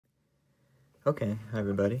Okay, hi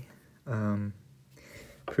everybody.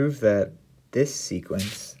 Prove that this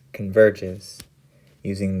sequence converges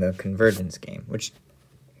using the convergence game, which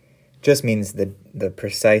just means the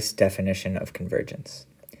precise definition of convergence.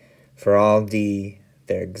 For all d,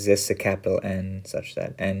 there exists a capital N such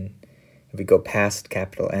that n, if we go past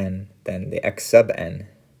capital N, then the x sub n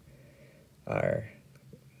are,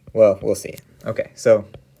 well, we'll see. Okay, so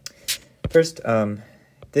first,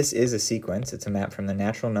 this is a sequence. It's a map from the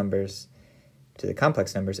natural numbers to the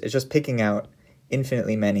complex numbers. It's just picking out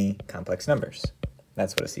infinitely many complex numbers.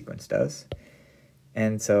 That's what a sequence does.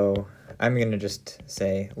 And so I'm going to just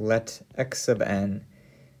say let x sub n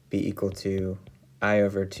be equal to I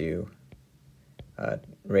over 2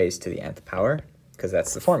 raised to the nth power, because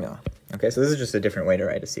that's the formula. Okay, so this is just a different way to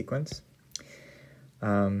write a sequence.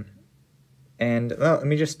 And well, let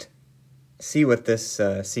me just see what this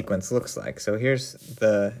sequence looks like. So here's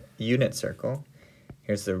the unit circle.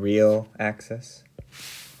 Here's the real axis,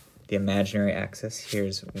 the imaginary axis.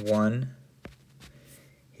 Here's 1.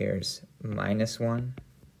 Here's -1.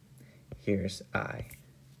 Here's I.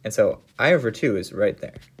 And so I over 2 is right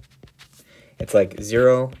there. It's like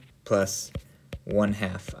 0 plus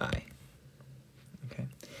 1/2 I. Okay.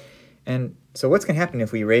 And so what's going to happen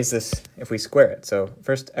if we raise this, if we square it? So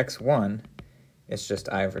first x1 is just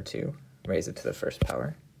I over 2. Raise it to the first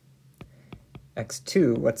power.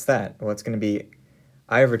 x2, what's that? Well, it's going to be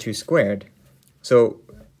I over 2 squared. So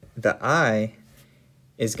the I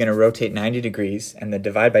is going to rotate 90 degrees, and the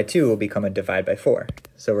divide by 2 will become a divide by 4.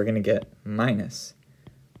 So we're going to get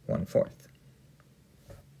 -1/4.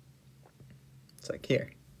 It's like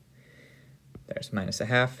here. There's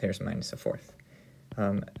 -1/2, here's -1/4.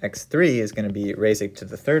 x3 is going to be raising to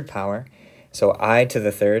the third power. So I to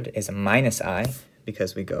the third is a -I,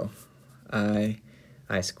 because we go I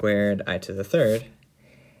squared, I to the third.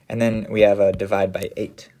 And then we have a divide by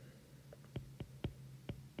 8.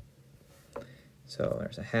 So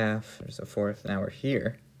there's a half, there's a fourth, now we're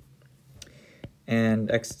here.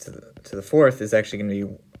 And x to the fourth is actually going to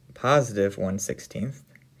be positive 1/16,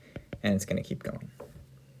 and it's going to keep going.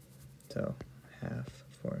 So half,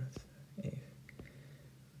 fourth, eighth.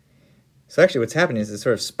 So actually what's happening is it's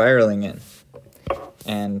sort of spiraling in.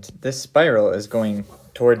 And this spiral is going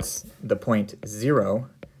towards the point 0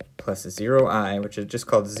 plus 0I, which is just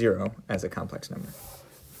called 0 as a complex number.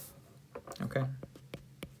 Okay?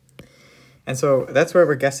 And so that's where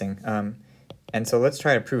we're guessing. And so let's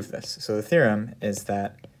try to prove this. So the theorem is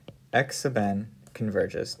that x sub n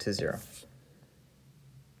converges to 0.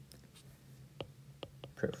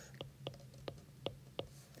 Proof.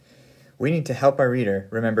 We need to help our reader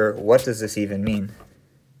remember, what does this even mean?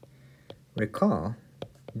 Recall,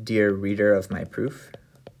 dear reader of my proof,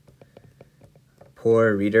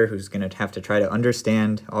 poor reader who's going to have to try to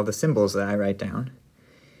understand all the symbols that I write down.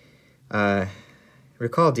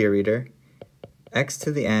 Recall, dear reader, x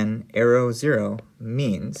to the n arrow 0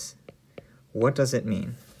 means, what does it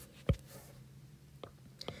mean?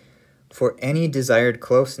 For any desired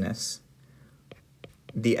closeness,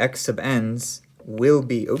 the x sub n's will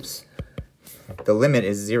be, the limit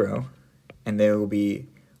is 0, and they will be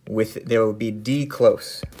d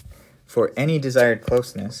close. For any desired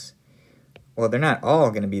closeness, well, they're not all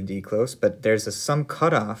going to be d close, but there's some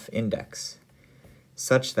cutoff index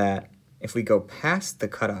such that if we go past the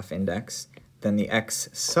cutoff index, then the x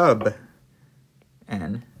sub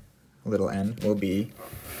n, little n, will be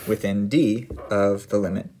within d of the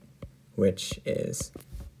limit, which is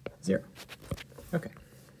 0. Okay.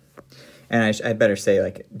 And I'd better say,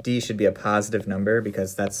 like, d should be a positive number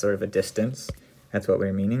because that's sort of a distance. That's what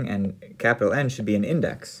we're meaning. And capital N should be an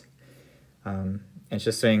index. It's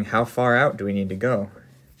just saying how far out do we need to go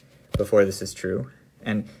before this is true.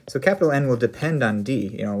 And so capital N will depend on d.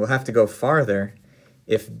 You know, we'll have to go farther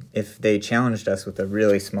if they challenged us with a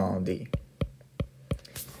really small d.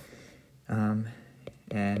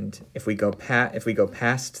 And if we go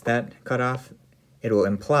past that cutoff, it will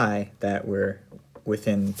imply that we're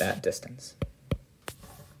within that distance.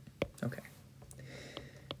 Okay.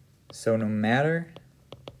 So no matter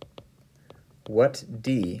what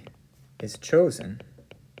d is chosen,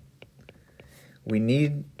 we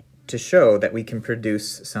need to show that we can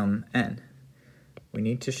produce some n. We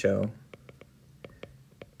need to show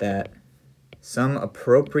that some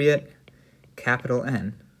appropriate capital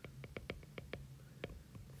N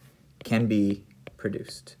can be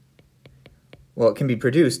produced. Well, it can be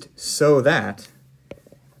produced so that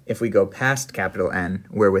if we go past capital N,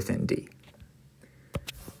 we're within D.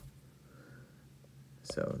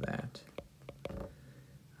 So that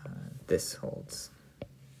this holds.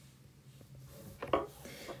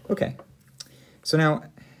 Okay, so now,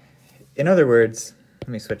 in other words, let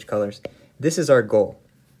me switch colors. this is our goal.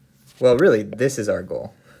 Well, really, this is our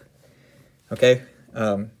goal. Okay?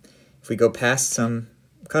 If we go past some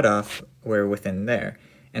cutoff, we're within there.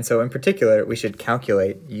 And so in particular, we should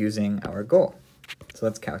calculate using our goal. So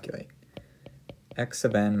let's calculate. X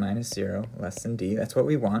sub n minus 0 less than d, that's what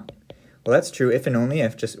we want. Well, that's true if and only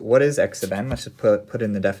if. Just what is x sub n? Let's just put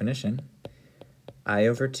in the definition. I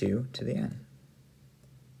over 2 to the n.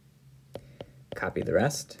 Copy the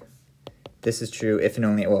rest. This is true if and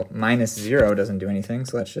only, well, minus 0 doesn't do anything,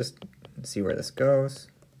 so let's just see where this goes.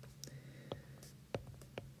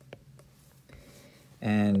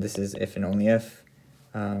 And this is if and only if.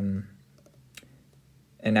 And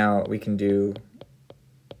now we can do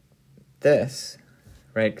this,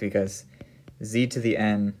 right? Because z to the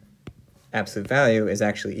n absolute value is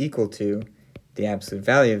actually equal to the absolute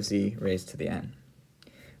value of z raised to the n.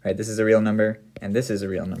 Right? This is a real number, and this is a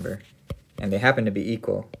real number, and they happen to be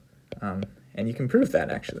equal. And you can prove that,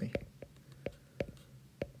 actually.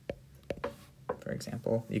 For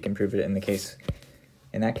example, you can prove it in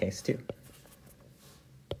that case too.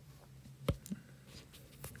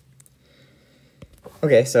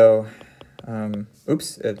 Okay, so,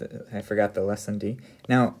 oops, I forgot the less than d.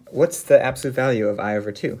 Now, what's the absolute value of I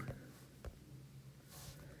over 2?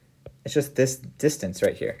 It's just this distance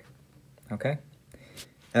right here, okay?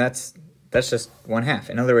 And that's just 1/2.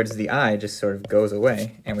 In other words, the I just sort of goes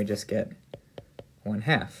away, and we just get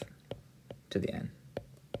 1/2 to the n.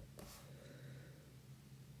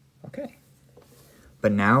 Okay.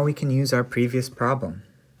 But now we can use our previous problem.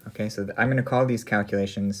 Okay, so I'm going to call these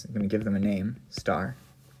calculations, I'm going to give them a name, star.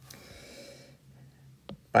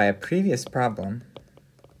 By a previous problem,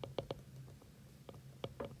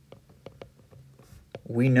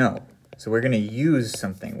 we know, so we're going to use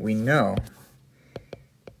something. We know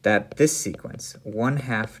that this sequence,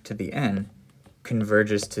 1/2 to the n,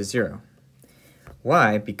 converges to 0.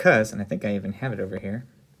 Why? Because, and I think I even have it over here,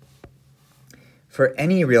 for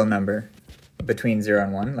any real number between 0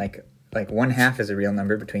 and 1, like 1/2 is a real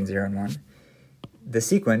number between 0 and 1, the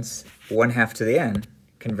sequence 1/2 to the n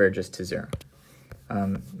converges to 0.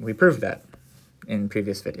 We proved that in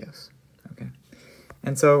previous videos. Okay,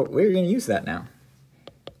 and so we're going to use that now.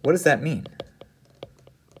 What does that mean?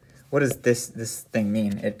 What does this thing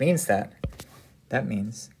mean? It means that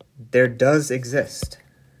means there does exist.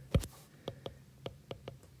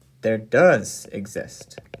 There does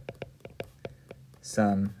exist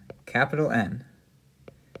some capital N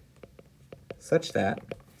such that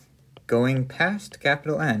going past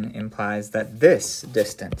capital N implies that this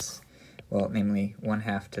distance, well, namely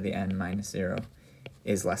 1/2 to the n minus 0,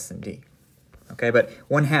 is less than d. Okay, but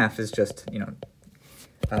 1/2 is just,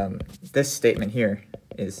 this statement here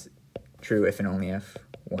is true if and only if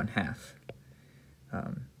 1/2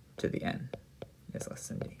 to the n is less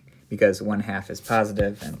than d, because 1/2 is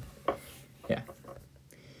positive, and yeah.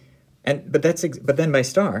 But then by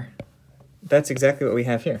star, that's exactly what we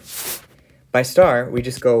have here. By star, we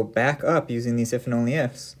just go back up using these if and only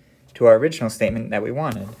ifs to our original statement that we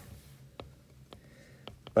wanted.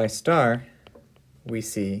 By star, we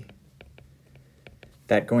see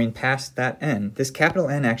that going past that n, this capital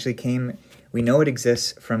N actually came, we know it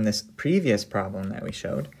exists from this previous problem that we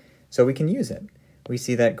showed, so we can use it. We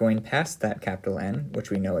see that going past that capital N, which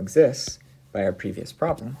we know exists by our previous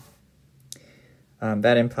problem,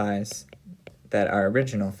 that implies that our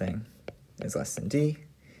original thing is less than d,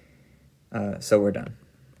 so we're done.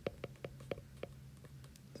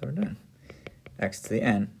 So we're done. X to the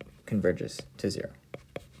n converges to 0.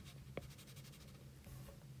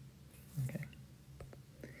 Okay.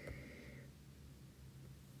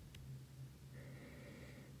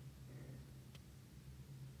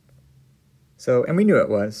 So, and we knew it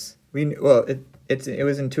was. It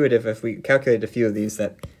was intuitive if we calculated a few of these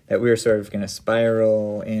that we were sort of going to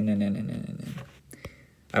spiral in and in and in and in.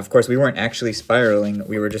 Of course, we weren't actually spiraling.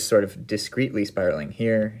 We were just sort of discretely spiraling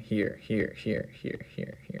here, here, here, here, here,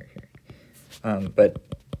 here, here, here. But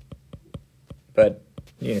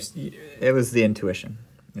it was the intuition,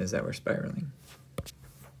 is that we're spiraling.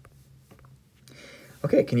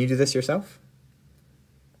 Okay, can you do this yourself?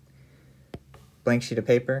 Blank sheet of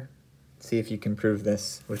paper. See if you can prove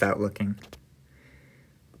this without looking.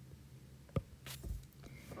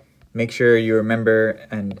 Make sure you remember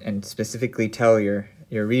and specifically tell your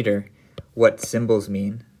reader what symbols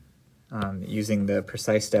mean using the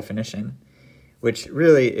precise definition, which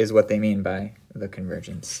really is what they mean by the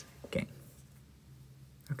convergence game.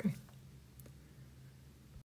 Okay.